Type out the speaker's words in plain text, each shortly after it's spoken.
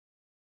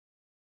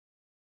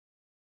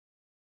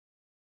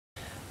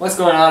What's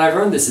going on,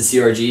 everyone? This is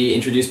CRGE,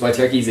 introduced by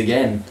turkeeeeez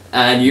again.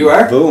 And you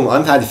are? Boom,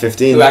 I'm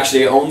Paddy15. Who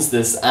actually owns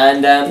this.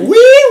 And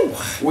Woo!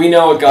 we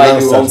know a guy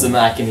who owns a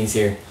Mac and he's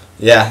here.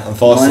 Yeah, I'm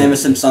false. My name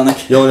is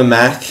Simpsonic. You own a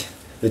Mac,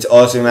 which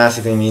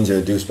automatically means you're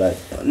a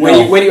douchebag.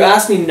 No. When you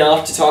asked me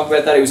not to talk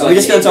about that, it was like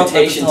an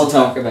invitation to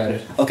talk about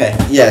it. Okay.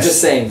 Yes.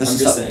 I'm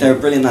just saying. They're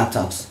brilliant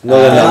laptops.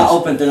 No, they're not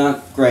open, they're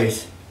not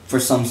great for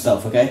some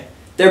stuff, okay?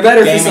 They're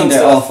better Gaming, for some they're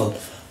stuff. awful.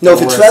 No,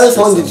 for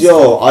 1200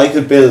 euro, I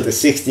could build a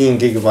 16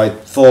 gigabyte,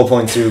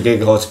 4.2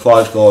 gigahertz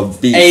quad core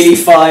beast.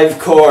 85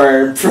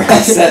 core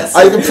processor.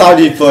 I could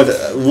probably put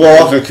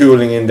water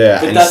cooling in there,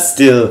 but and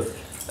still.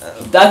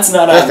 That's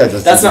not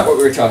what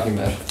we were talking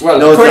about. Well,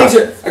 no,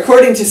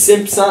 according to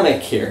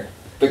simpsonic here,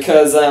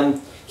 because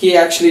he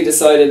actually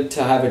decided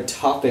to have a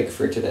topic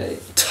for today.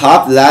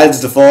 Top lads,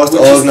 the first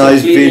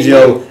organised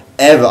video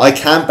ever. I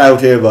camp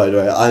out here, by the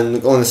way. I'm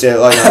going to say it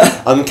right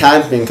now. I'm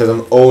camping because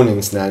I'm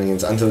owning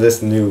shenanigans until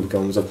this new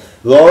comes up.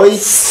 Rory,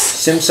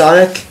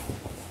 Simpsonic,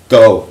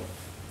 go.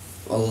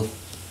 Well,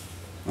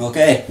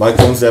 okay.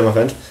 Microphone's there, my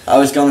friend. I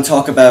was going to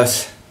talk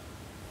about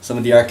some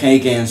of the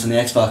arcade games on the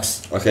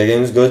Xbox. Arcade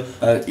games, good.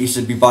 You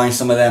should be buying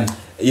some of them.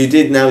 You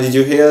did now. Did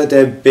you hear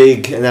the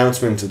big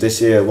announcement of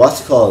this year? What's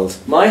it called?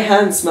 My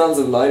hand smells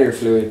of lighter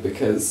fluid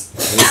because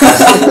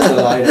I the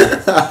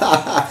lighter.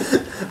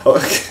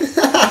 Okay.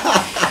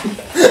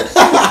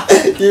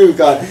 you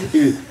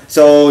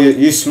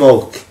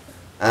smoke.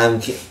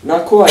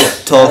 Not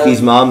quite.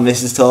 Talkie's mom,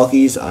 Mrs.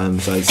 Talkie's. I'm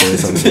sorry to say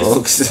some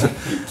smokes.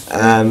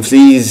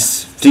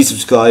 Please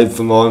subscribe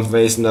for more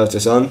information about your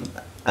son.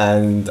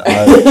 And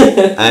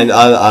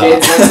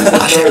I'll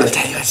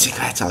tell you a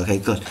secret. Okay,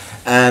 good.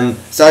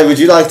 Sorry, would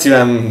you like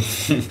to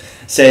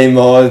say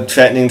more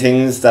threatening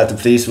things that the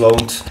police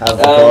won't have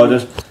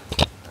recorded?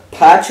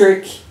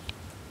 Patrick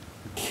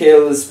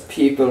kills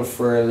people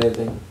for a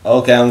living.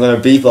 Okay, I'm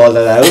gonna beep all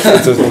that out.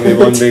 It's just gonna be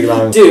one big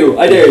long.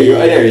 I dare you.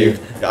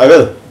 I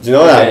will. Do you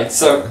know that? Okay,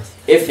 so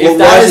if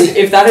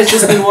that has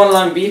just been one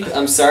long beep,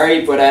 I'm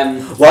sorry, but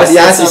what he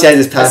actually said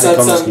is Patrick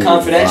comes some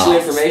confidential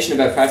information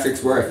about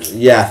Patrick's work.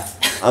 Yeah.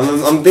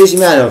 I'm a busy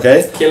man,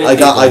 okay? I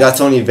got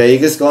Tony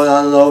Vegas going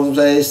on all over the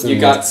place. You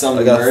got some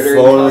murder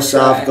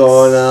Photoshop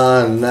going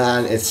on,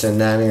 man. It's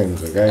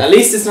shenanigans, okay? At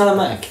least it's not a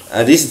Mac.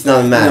 At least it's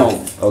not a Mac,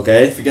 no.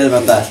 Okay? Forget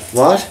about that.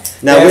 What?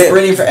 Now they're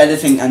brilliant for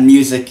editing and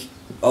music.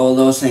 All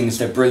those things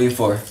they're brilliant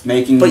for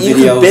making but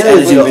videos,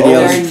 editing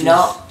videos. They're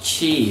not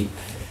cheap.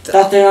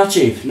 They're not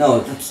cheap. No,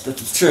 that's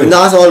true. But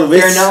not all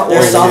rich.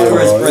 Their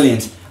software is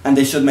brilliant, and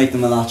they should make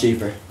them a lot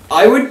cheaper.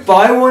 I would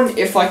buy one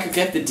if I could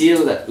get the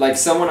deal that, like,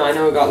 someone I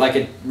know got like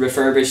a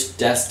refurbished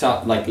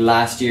desktop, like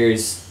last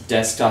year's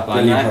desktop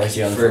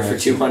iMac for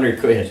 200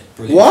 quid.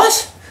 Brilliant.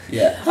 What?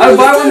 Yeah. I would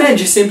buy one then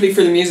just simply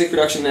for the music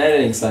production and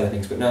editing side of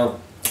things, but no.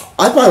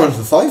 I'd buy one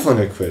for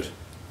 500 quid.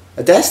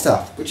 A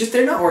desktop. But just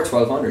they're not worth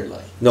 1200,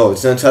 like. No,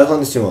 it's not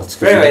 1200 is too much.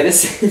 But anyway,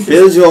 this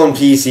build your own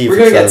PC. We're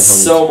gonna get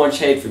so much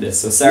hate for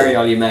this, so sorry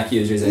all you Mac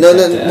users. No,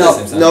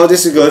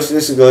 this is good.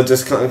 This is good.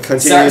 Just continue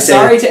sorry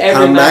saying to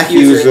every how Mac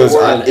users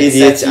are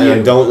idiots and I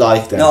don't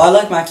like them. No, I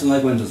like Macs and I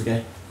like Windows.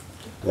 Okay.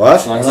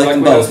 What? I like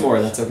Windows more.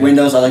 That's okay.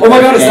 Windows, I like. Oh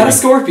my god, is that a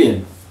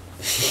Scorpion?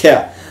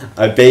 Yeah,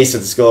 I based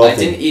at the Scorpion. I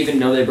didn't even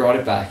know they brought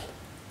it back.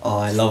 Oh,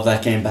 I love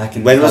that game back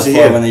in. When was it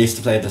here? When I used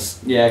to play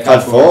this. Yeah,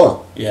 COD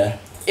 4. Yeah.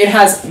 It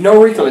has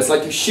no recoil. It's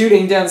like you're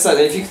shooting down the side.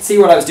 If you could see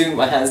what I was doing with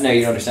my hands now,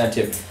 you'd understand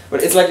too.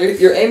 But it's like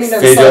you're aiming down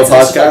the side. Video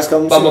podcast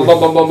comes. Boom, boom, boom,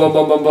 boom, boom, boom,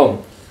 boom, boom,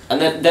 boom,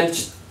 and then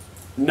just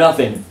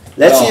nothing.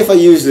 Let's see if I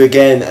use it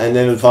again, and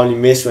then we'll probably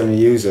miss when we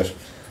use it.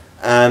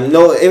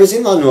 No, it was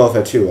in Modern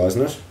Warfare 2,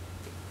 wasn't it?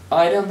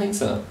 I don't think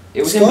so.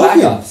 It was in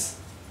Black Ops.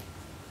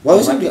 What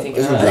was it?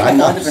 Black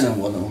Ops?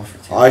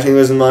 I think it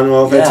was in Modern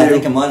Warfare 2. I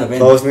think it might have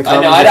been.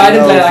 I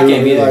didn't play that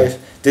game either. Right.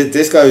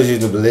 This guy was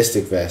using a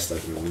ballistic vest,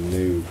 like a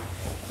noob.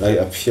 Like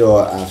a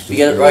pure absolute. If you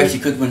get it right, you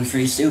could win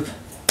free soup.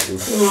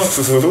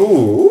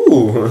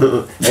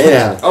 Ooh.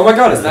 Yeah. Oh my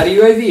god, is that a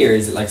UAV or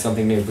is it like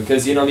something new?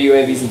 Because you know the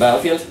UAVs in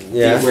Battlefield?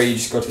 Yeah. Where you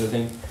just go to the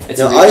thing.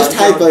 No, I was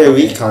tagged by a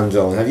recon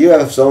drone. Have you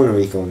ever flown a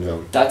recon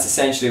drone? That's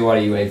essentially what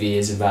a UAV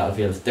is in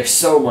Battlefield. They're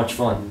so much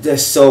fun. They're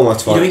so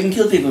much fun. You know, you can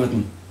kill people with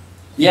them.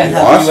 Yeah, you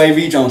can have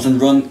UAV drones and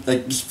run,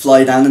 like, just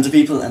fly down into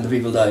people and the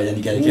people die and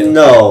you get a kill.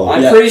 No.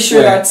 I'm pretty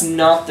sure that's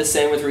not the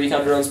same with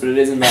recon drones, but it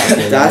is in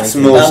Battlefield. That's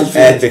the most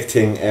epic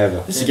thing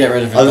ever. Just to get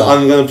rid of it.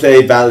 I'm going to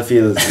play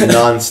Battlefield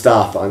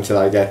non-stop until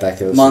I get that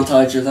kill.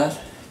 Montage of that?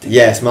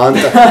 Yes,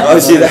 montage. Oh,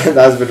 see,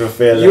 that's a bit of a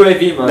fail.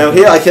 UAV montage. Now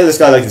here I kill this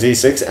guy like a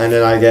G6 and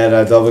then I get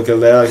a double kill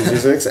there like a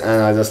G6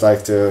 and I just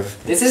like to...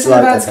 This isn't a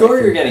bad score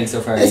you're getting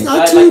so far. It's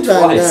not too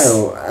bad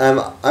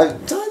now.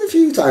 I've died a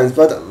few times,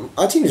 but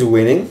our team's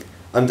winning.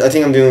 I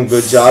think I'm doing a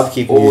good job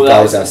keeping these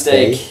guys at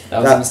bay.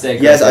 That was a mistake.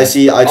 Yes, I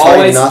see. I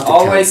tried not to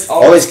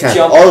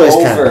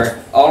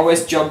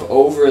Always jump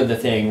over the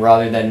thing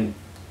rather than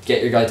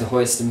get your guy to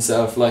hoist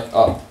himself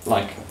up.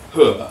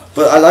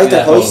 But I like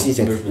that hoisty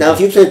thing. Now, if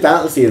you play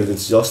Battlefield,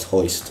 it's just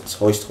hoist. It's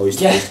hoist.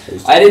 Yeah,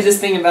 hoist. I did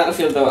this thing in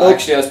Battlefield though.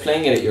 Actually, I was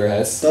playing it at your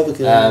house. Double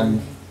kill.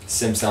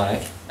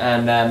 Simpsonic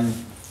and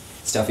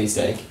Stuffy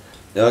Steak.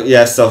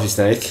 Yeah, Stuffy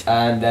Snake.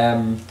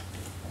 And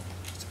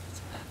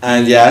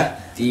And yeah.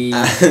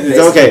 It's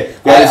okay.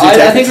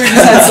 I think we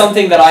just had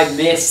something that I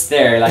missed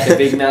there, like a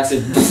big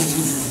massive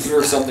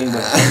or something,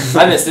 but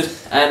I missed it.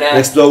 And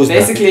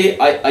basically,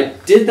 I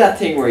did that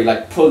thing where he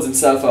like pulls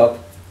himself up,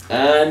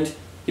 and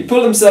he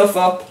pulled himself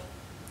up,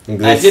 and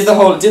did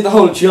the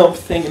whole jump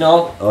thing and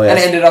all, and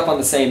ended up on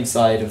the same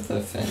side of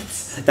the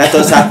fence. That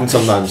does happen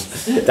sometimes.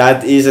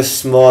 That is a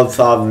small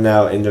problem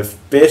now in the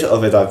bit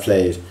of it I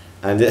played,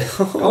 and you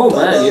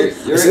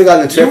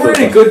were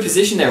in a good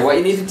position there. What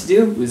you needed to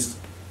do was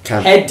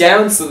head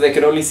down so they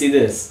could only see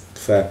this.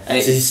 Fair.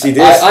 See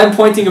this? I'm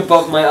pointing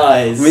above my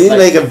eyes. We need to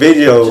make a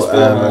video.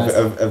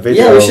 A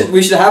video. Yeah,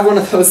 we should have one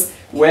of those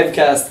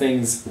webcast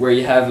things where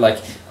you have like.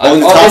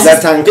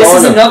 This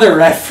is another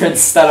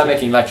reference that I'm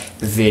making, like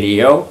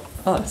video.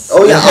 Us.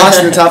 Oh yeah, us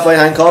in the top right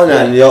hand corner.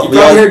 Yeah. And you probably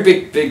heard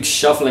big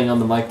shuffling on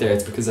the mic there.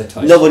 It's because I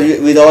touched. No, but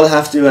we'd all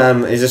have to.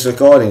 Is this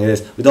recording? It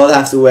is. We'd all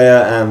have to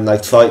wear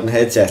like Triton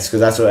headsets because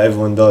that's what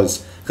everyone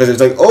does. Because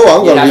it's like, oh,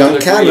 I'm going to be on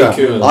camera.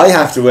 Really cool. I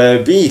have to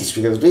wear Beats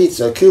because Beats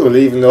are cool,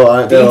 even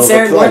though they're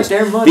overpriced.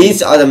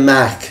 Beats are the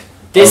Mac.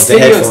 This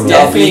video is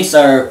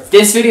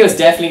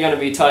definitely going to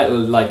be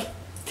titled like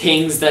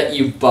things that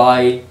you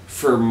buy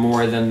for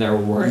more than they're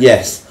worth.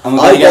 Yes, and we're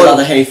going to get a lot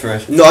of hate for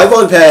it. No, I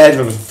bought a pair of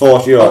headphones for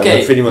 €40.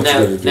 Okay, pretty much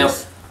now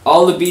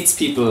all the Beats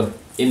people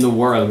in the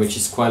world, which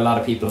is quite a lot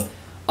of people,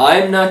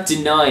 I'm not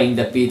denying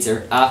that Beats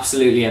are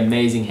absolutely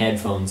amazing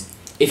headphones.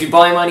 If you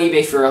buy them on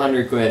eBay for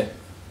 £100,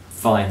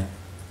 fine.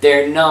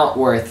 They're not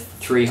worth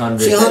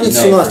 300. 300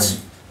 too much.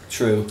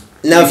 True.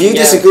 Now, if you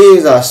disagree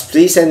with us,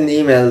 please send an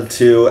email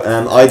to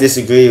I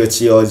disagree with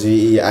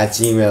CRGE at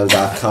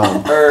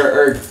gmail.com.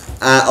 or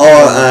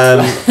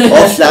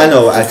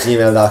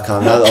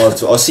flano@gmail.com.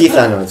 Or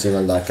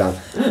cflano@gmail.com.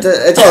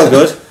 It's all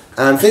good.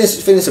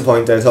 Finish the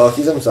point there,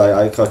 talkies. I'm sorry,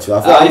 I cut you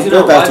off. I'm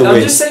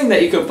just saying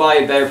that you could buy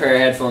a better pair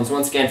of headphones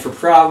once again for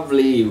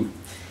probably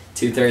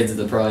 2/3 of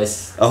the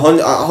price.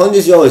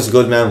 €100 is a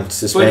good amount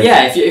to spend. But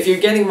yeah, if you're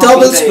getting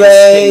double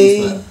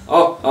spray.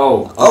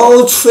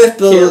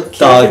 Triple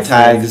dog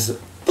tags.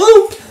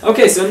 Boop.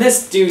 Okay, so in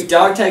this, do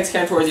dog tags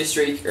count towards your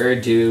streak or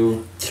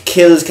do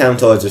kills count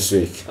towards your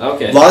streak?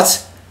 Okay.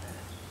 What?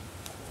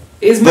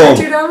 Is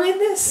martyrdom in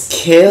this?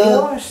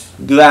 Kill,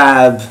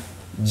 grab,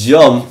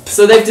 jump.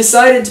 So they've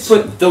decided to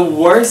put the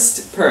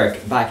worst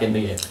perk back in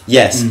the game.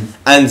 Yes,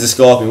 and the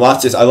scorpion.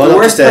 Watch this. I want the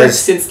worst perk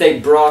since they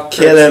brought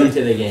kill him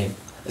into the game.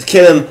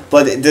 Kill him,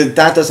 but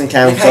that doesn't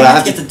count. So I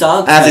have to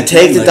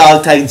take the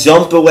dog tag,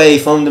 jump away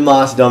from the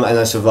martyrdom, and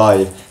I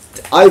survive.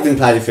 I've been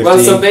Paddy 15. Well,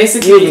 so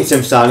basically, you've been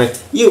simpsonic.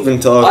 You've been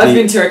Turkey. I've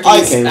been Turkeeeeez.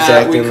 I came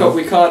second.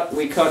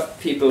 We cut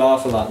people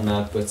off a lot in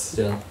that, but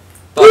still.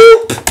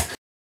 But